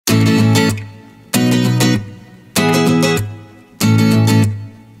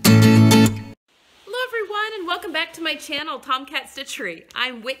back to my channel, Tomcat Stitchery.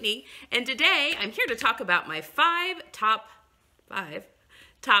 I'm Whitney, and today I'm here to talk about my top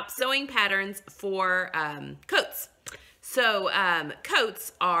sewing patterns for coats. So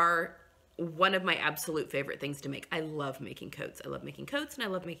coats are one of my absolute favorite things to make. I love making coats. I love making coats and I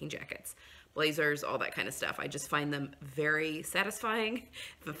love making jackets, blazers, all that kind of stuff. I just find them very satisfying,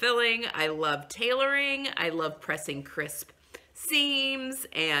 fulfilling. I love tailoring. I love pressing crisp seams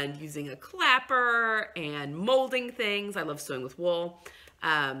and using a clapper and molding things. I love sewing with wool,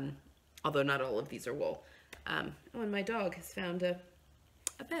 although not all of these are wool. And my dog has found a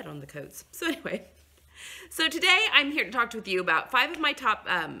bed on the coats. So anyway, so today I'm here to talk with you about 5 of my top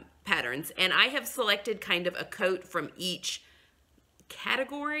patterns, and I have selected kind of a coat from each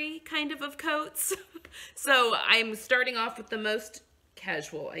category kind of coats. So I'm starting off with the most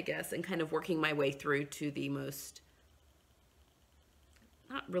casual, I guess, and kind of working my way through to the most,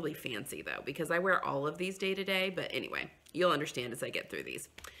 not really fancy though, because I wear all of these day to day, but anyway, you'll understand as I get through these.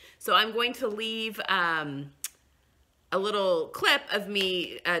 So I'm going to leave a little clip of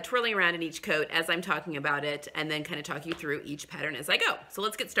me twirling around in each coat as I'm talking about it, and then kind of talk you through each pattern as I go. So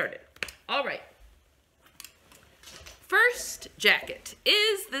let's get started. All right. First jacket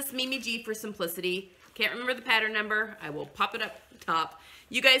is this Mimi G for Simplicity. Can't remember the pattern number. I will pop it up top.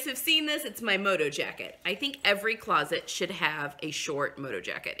 You guys have seen this. It's my moto jacket. I think every closet should have a short moto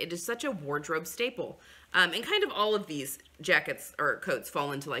jacket. It is such a wardrobe staple. And kind of all of these jackets or coats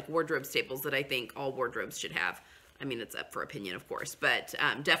fall into like wardrobe staples that I think all wardrobes should have. I mean, it's up for opinion, of course, but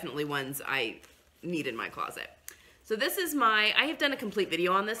definitely ones I need in my closet. So this is I have done a complete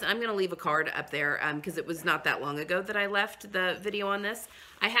video on this, and I'm going to leave a card up there because it was not that long ago that I left the video on this.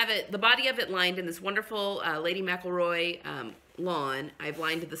 I have the body of it lined in this wonderful Lady McElroy lawn. I've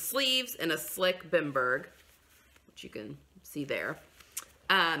lined the sleeves in a slick Bimberg, which you can see there.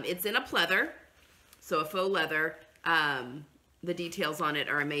 It's in a pleather, so a faux leather. The details on it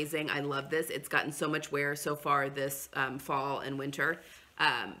are amazing. I love this. It's gotten so much wear so far this fall and winter.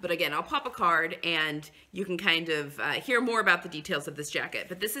 But again, I'll pop a card and you can kind of hear more about the details of this jacket.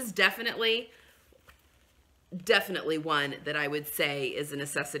 But this is definitely one that I would say is a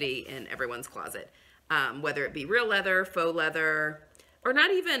necessity in everyone's closet. Whether it be real leather, faux leather, or not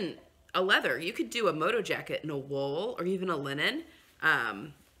even a leather. You could do a moto jacket in a wool or even a linen.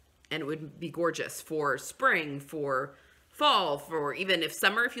 And it would be gorgeous for spring, for fall, for even if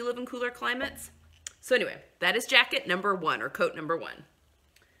summer, if you live in cooler climates. So anyway, that is jacket number 1 or coat number 1.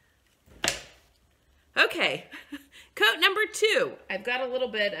 Okay, coat number 2. I've got a little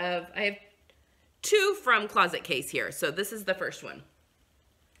bit of, I have 2 from Closet Case here. So this is the first one.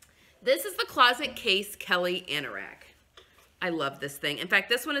 This is the Closet Case Kelly Anorak. I love this thing. In fact,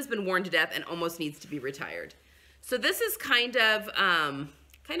 this one has been worn to death and almost needs to be retired. So this is kind of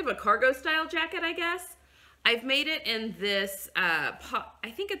a cargo style jacket, I guess. I've made it in this,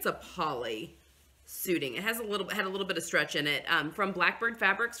 I think it's a poly suiting. It has had a little bit of stretch in it from Blackbird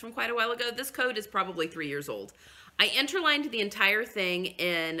Fabrics from quite a while ago. This coat is probably 3 years old. I interlined the entire thing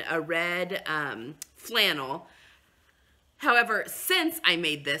in a red flannel. However, since I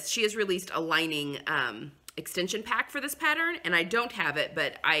made this, she has released a lining extension pack for this pattern, and I don't have it,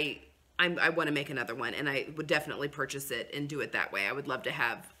 but I want to make another one, and I would definitely purchase it and do it that way. I would love to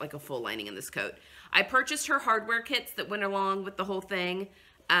have like a full lining in this coat. I purchased her hardware kits that went along with the whole thing,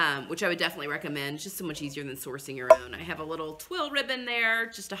 which I would definitely recommend. It's just so much easier than sourcing your own. I have a little twill ribbon there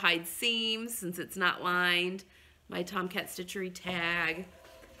just to hide seams since it's not lined. My Tomcat Stitchery tag.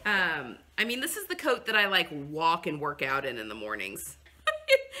 I mean, this is the coat that I like walk and work out in the mornings.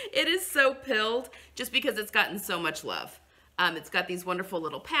 It is so pilled just because it's gotten so much love. It's got these wonderful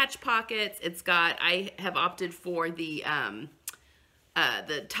little patch pockets. I have opted for the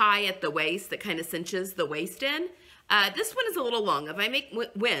tie at the waist that kind of cinches the waist in. This one is a little long.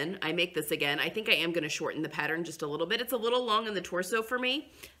 When I make this again, I think I am going to shorten the pattern just a little bit. It's a little long in the torso for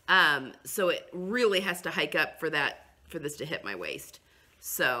me. So it really has to hike up for this to hit my waist.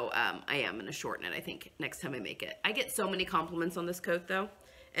 So I am going to shorten it, I think, next time I make it. I get so many compliments on this coat, though.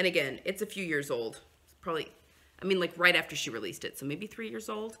 And again, it's a few years old. It's probably, I mean, like right after she released it, so maybe 3 years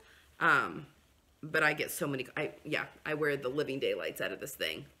old. But I get so many, I wear the living daylights out of this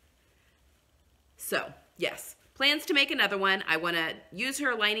thing. So, yes, plans to make another one. I want to use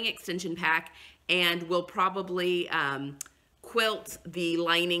her lining extension pack, and we'll probably quilt the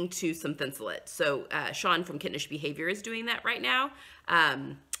lining to some Thinsulate. So Sean from Kittenish Behavior is doing that right now.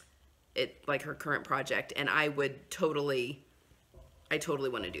 Like her current project, and I totally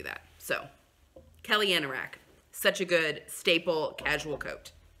want to do that. So Kelly Anorak, such a good staple casual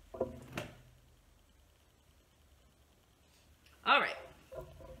coat. All right.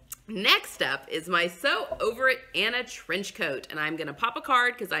 Next up is my So Over It Anna trench coat, and I'm gonna pop a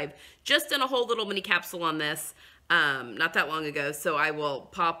card because I've just done a whole little mini capsule on this not that long ago, so I will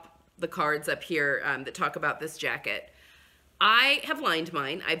pop the cards up here that talk about this jacket. I have lined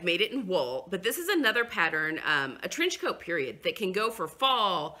mine. I've made it in wool, but this is another pattern, a trench coat period that can go for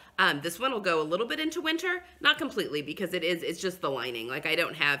fall. This one will go a little bit into winter, not completely because it's just the lining. Like I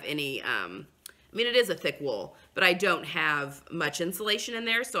don't have any, I mean, it is a thick wool, but I don't have much insulation in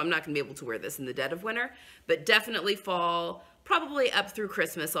there, so I'm not gonna be able to wear this in the dead of winter, but definitely fall, probably up through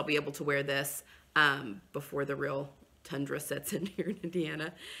Christmas, I'll be able to wear this before the real tundra sets in here in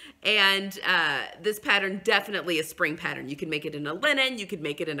Indiana. And this pattern definitely a spring pattern. You can make it in a linen, you could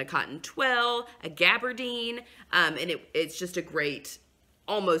make it in a cotton twill, a gabardine, and it's just a great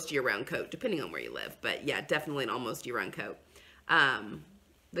almost year-round coat, depending on where you live. But yeah, definitely an almost year-round coat.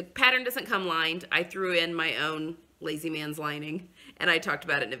 The pattern doesn't come lined. I threw in my own Lazy Man's lining, and I talked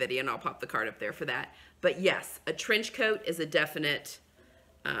about it in a video, and I'll pop the card up there for that. But yes, a trench coat is a definite,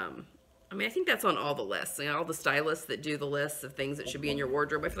 I mean, I think that's on all the lists. You know, all the stylists that do the lists of things that should be in your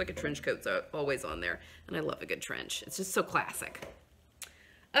wardrobe, I feel like a trench coat's always on there, and I love a good trench. It's just so classic.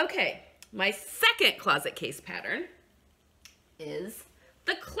 Okay, my second closet case pattern is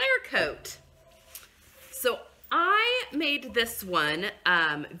the Claire coat. So I made this one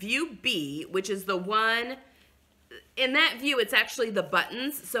view B, which is the one, in that view it's actually the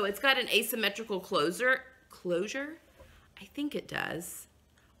buttons, so it's got an asymmetrical closure, I think it does,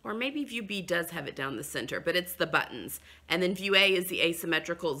 or maybe view B does have it down the center, but it's the buttons, and then view A is the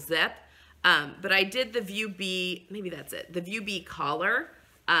asymmetrical zip, but I did the view B, maybe that's it, the view B collar,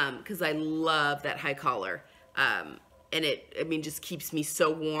 because I love that high collar, and it, I mean, just keeps me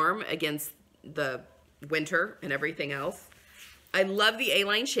so warm against the winter and everything else. I love the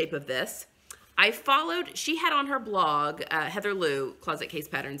A-line shape of this. I followed, she had on her blog, Heather Lou, Closet Case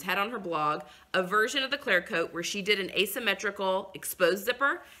Patterns, had on her blog a version of the Claire coat where she did an asymmetrical exposed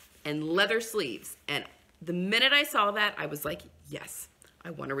zipper and leather sleeves. And the minute I saw that, I was like, yes,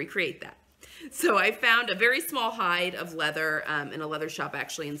 I want to recreate that. So I found a very small hide of leather in a leather shop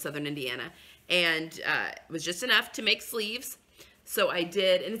actually in southern Indiana. And it was just enough to make sleeves. So I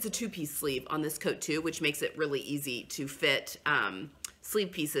did, and it's a two-piece sleeve on this coat too, which makes it really easy to fit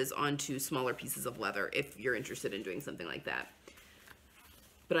sleeve pieces onto smaller pieces of leather if you're interested in doing something like that.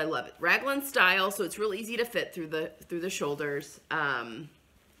 But I love it. Raglan style, so it's real easy to fit through the shoulders.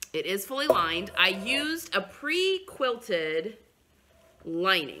 It is fully lined. I used a pre-quilted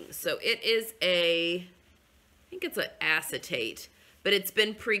lining. So it is I think it's an acetate, but it's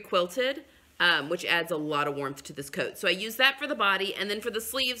been pre-quilted. Which adds a lot of warmth to this coat. So I used that for the body, and then for the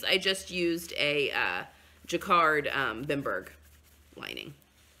sleeves, I just used a jacquard Bimberg lining.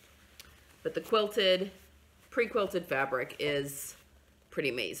 But the quilted, pre-quilted fabric is pretty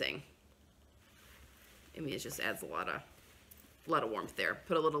amazing. I mean, it just adds a lot of warmth there.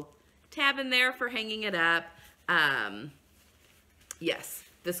 Put a little tab in there for hanging it up. Yes,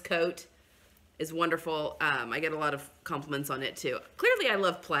 this coat is wonderful. I get a lot of compliments on it too. Clearly I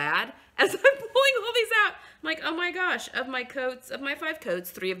love plaid. As I'm pulling all these out, I'm like, oh my gosh, of my 5 coats,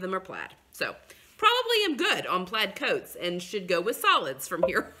 3 of them are plaid. So probably am good on plaid coats and should go with solids from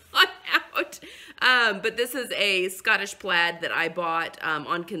here on out. But this is a Scottish plaid that I bought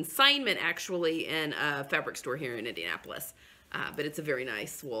on consignment actually in a fabric store here in Indianapolis. But it's a very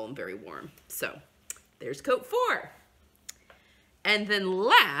nice wool and very warm. So there's coat 4. And then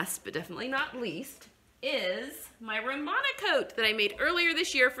last, but definitely not least, is my Romana coat that I made earlier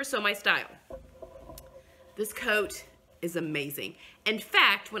this year for Sew My Style. This coat is amazing. In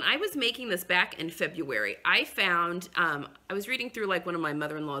fact, when I was making this back in February, I found, I was reading through like one of my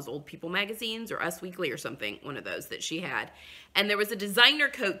mother-in-law's old People magazines or Us Weekly or something, one of those that she had. And there was a designer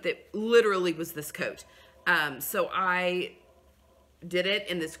coat that literally was this coat. So I did it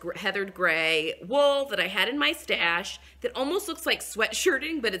in this heathered gray wool that I had in my stash that almost looks like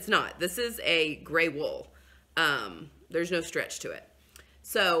sweatshirting, but it's not. This is a gray wool. There's no stretch to it.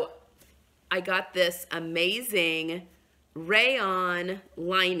 So I got this amazing rayon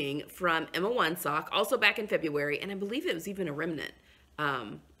lining from Emma Onesock, also back in February, and I believe it was even a remnant.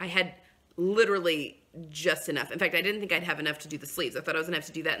 I had literally just enough. In fact, I didn't think I'd have enough to do the sleeves. I thought I was gonna have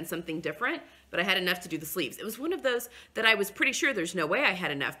to do that in something different, but I had enough to do the sleeves. It was one of those that I was pretty sure there's no way I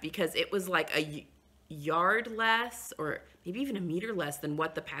had enough because it was like a yard less or maybe even a meter less than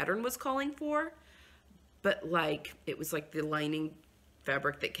what the pattern was calling for. But like, it was like the lining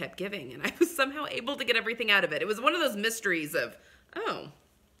fabric that kept giving, and I was somehow able to get everything out of it. It was one of those mysteries of, oh,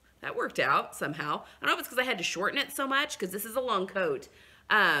 that worked out somehow. I don't know if it's because I had to shorten it so much, because this is a long coat.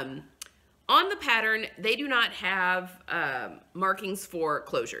 On the pattern, they do not have markings for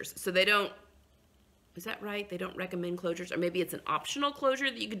closures. So they don't, is that right? They don't recommend closures, or maybe it's an optional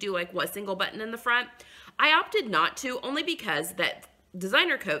closure that you could do like a single button in the front. I opted not to, only because that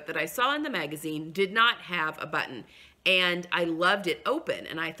designer coat that I saw in the magazine did not have a button, and I loved it open,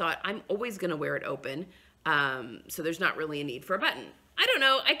 and I thought I'm always gonna wear it open, so there's not really a need for a button. I don't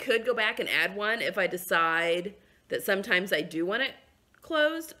know, I could go back and add one if I decide that sometimes I do want it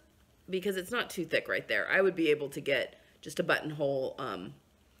closed, because it's not too thick right there. I would be able to get just a buttonhole on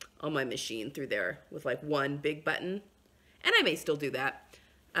my machine through there with like one big button, and I may still do that.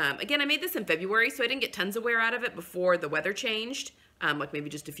 Again, I made this in February, so I didn't get tons of wear out of it before the weather changed, like maybe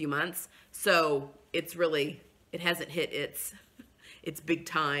just a few months. So it's really, it hasn't hit its big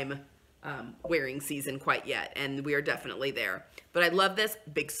time wearing season quite yet, and we are definitely there. But I love this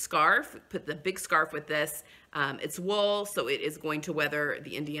big scarf. Put the big scarf with this. It's wool, so it is going to weather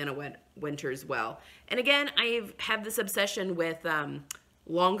the Indiana winters well. And again, I have this obsession with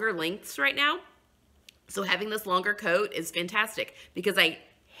longer lengths right now. So having this longer coat is fantastic, because I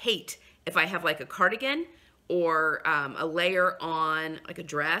hate if I have like a cardigan or a layer on like a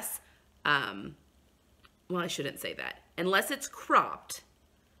dress. Well, I shouldn't say that. Unless it's cropped,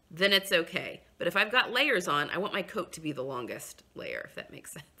 then it's okay. But if I've got layers on, I want my coat to be the longest layer, if that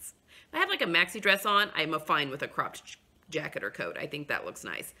makes sense. If I have like a maxi dress on, I'm fine with a cropped jacket or coat. I think that looks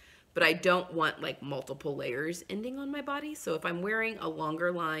nice. But I don't want like multiple layers ending on my body. So if I'm wearing a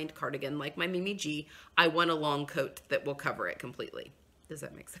longer lined cardigan like my Mimi G, I want a long coat that will cover it completely. Does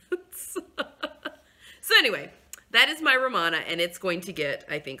that make sense? So anyway, that is my Romana, and it's going to get,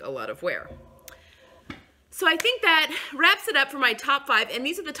 I think, a lot of wear. So I think that wraps it up for my top 5, and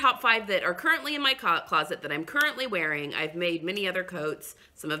these are the top 5 that are currently in my closet that I'm currently wearing. I've made many other coats.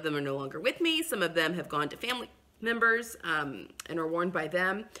 Some of them are no longer with me. Some of them have gone to family members and are worn by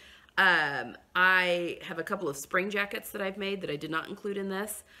them. I have a couple of spring jackets that I've made that I did not include in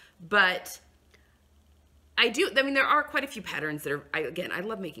this, but I mean, there are quite a few patterns that are, again, I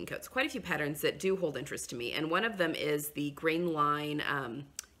love making coats, quite a few patterns that do hold interest to me, and one of them is the Grain Line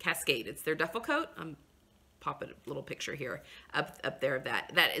Cascade. It's their duffel coat. Pop a little picture here up there of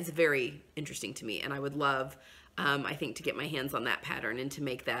that. That is very interesting to me, and I would love, I think, to get my hands on that pattern and to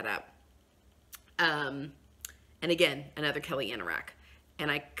make that up. And again, another Kelly Anorak. And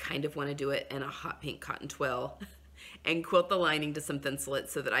I kind of want to do it in a hot pink cotton twill and quilt the lining to some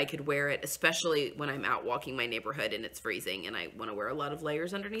Thinsulate so that I could wear it, especially when I'm out walking my neighborhood and it's freezing and I want to wear a lot of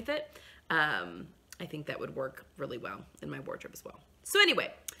layers underneath it. I think that would work really well in my wardrobe as well. So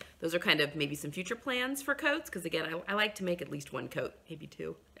anyway, those are kind of maybe some future plans for coats, because again, I like to make at least one coat, maybe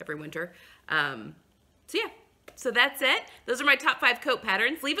 2 every winter. So yeah. So that's it. Those are my top 5 coat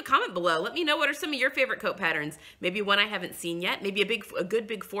patterns. Leave a comment below. Let me know what are some of your favorite coat patterns. Maybe one I haven't seen yet. Maybe a good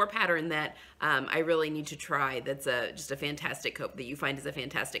big 4 pattern that I really need to try. That's just a fantastic coat that you find is a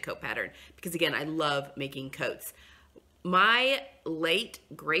fantastic coat pattern. Because again, I love making coats. My late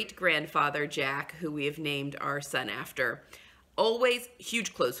great-grandfather, Jack, who we have named our son after, always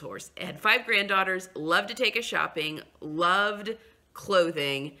huge clothes horse. Had 5 granddaughters, loved to take us shopping, loved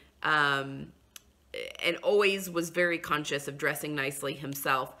clothing, and always was very conscious of dressing nicely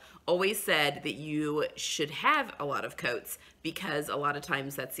himself. Always said that you should have a lot of coats because a lot of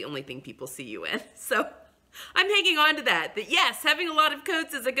times that's the only thing people see you in. So I'm hanging on to that yes, having a lot of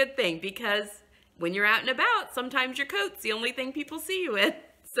coats is a good thing, because when you're out and about, sometimes your coat's the only thing people see you in.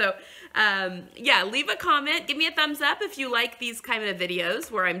 So yeah, leave a comment, give me a thumbs up if you like these kind of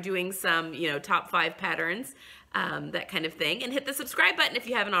videos where I'm doing some, top 5 patterns. That kind of thing, and hit the subscribe button if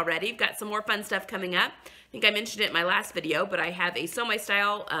you haven't already. We've got some more fun stuff coming up. I think I mentioned it in my last video, but I have a Sew My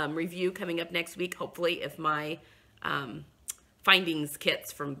Style review coming up next week, hopefully, if my findings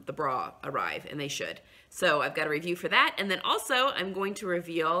kits from the bra arrive, and they should. So I've got a review for that, and then also I'm going to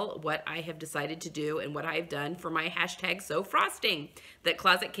reveal what I have decided to do and what I've done for my #SewFrosting that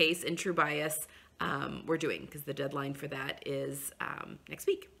Closet Case and True Bias we're doing, because the deadline for that is next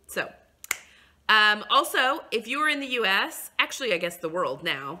week. So also, if you are in the US, actually I guess the world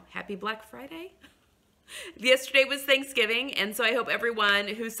now, happy Black Friday. Yesterday was Thanksgiving, and so I hope everyone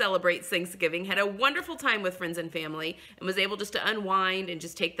who celebrates Thanksgiving had a wonderful time with friends and family and was able just to unwind and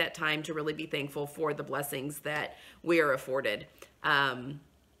just take that time to really be thankful for the blessings that we are afforded in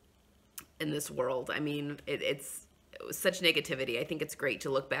this world. I mean, it was such negativity. I think it's great to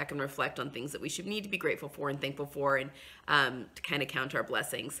look back and reflect on things that we should need to be grateful for and thankful for, and to kind of count our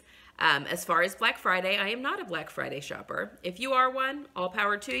blessings. As far as Black Friday, I am not a Black Friday shopper. If you are one, all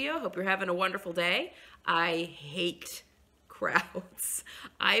power to you. Hope you're having a wonderful day. I hate crowds.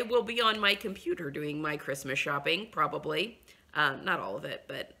 I will be on my computer doing my Christmas shopping, probably. Not all of it,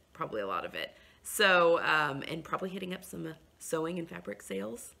 but probably a lot of it. So, and probably hitting up some sewing and fabric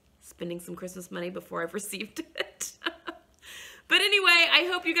sales, spending some Christmas money before I've received it. But anyway, I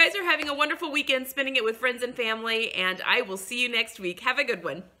hope you guys are having a wonderful weekend spending it with friends and family, and I will see you next week. Have a good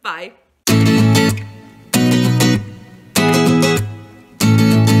one. Bye.